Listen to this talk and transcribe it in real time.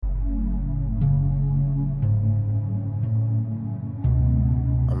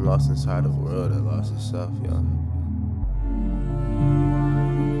I'm lost inside of a world that lost itself, yo.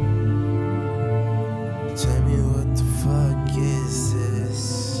 Tell me what the fuck is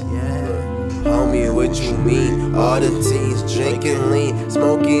this, yeah. Homie, what you mean? All the teens drinking lean,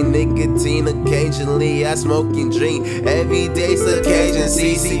 smoking nicotine occasionally. I smoke and drink every day's occasion.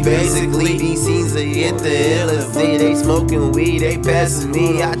 CC basically, these scenes are hit the LSD. They smoking weed, they passing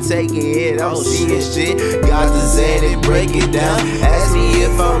me. I take a hit, I'm seeing shit. Got the Zen and break it down. Ask me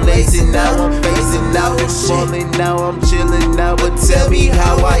if I'm lacing now, I'm facing out. I'm falling now, I'm chilling now. But tell me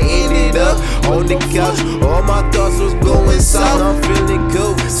how I ended up on the couch. All my thoughts was going south. I'm feeling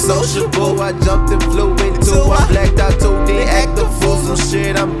cool, sociable. I jumped and flew into. I blacked out, told they act a fool. Some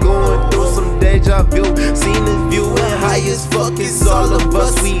shit I'm going through, some deja vu. Seen this view and high as fuck. It's all of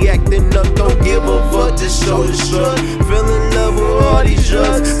us. We acting up, don't give a fuck. Just show the shrug. Feeling love with all these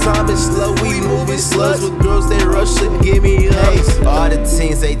drugs. Time is slow, we moving slugs. With girls they rush to give me hugs. All the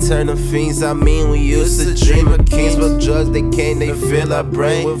teens they turn to fiends. I mean we used to dream of kings, but drugs they can't. They fill our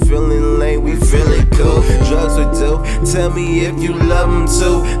brain. We're feeling lame, we feeling cool. Drugs would do. Tell me if you love them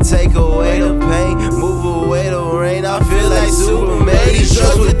too. Take away the pain, move away the rain. I feel like Superman. These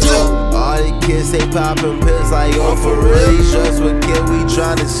drugs would do. All the kids they popping pills like on for real. These drugs would kill. We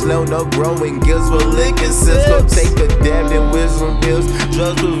tryna slow, no growing gills for licking sips. Go take a dab then with some pills.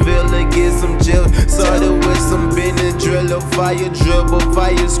 Drugs reveal to get some chills. Started with some Benadryl, a fire dribble,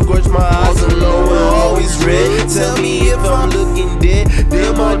 fire scorch. My eyes are low and always red. Tell me if I'm looking dead.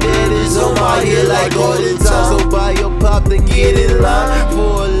 Then my dad is on my head like all the time. So buy your pop then get in line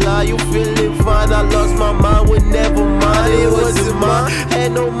for a lie. You feeling fine? I lost my mind, would never mind. It wasn't mine.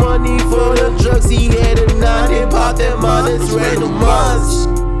 Had no money for the drugs. He had a 9. It popped that mind. It's random minds.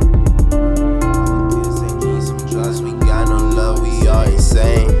 We got no love, we all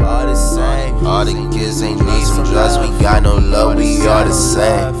insane. All the same. All the kids ain't need some drugs. We got no love, we all the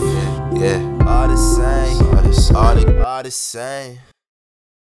same. Yeah, all the same. All the same.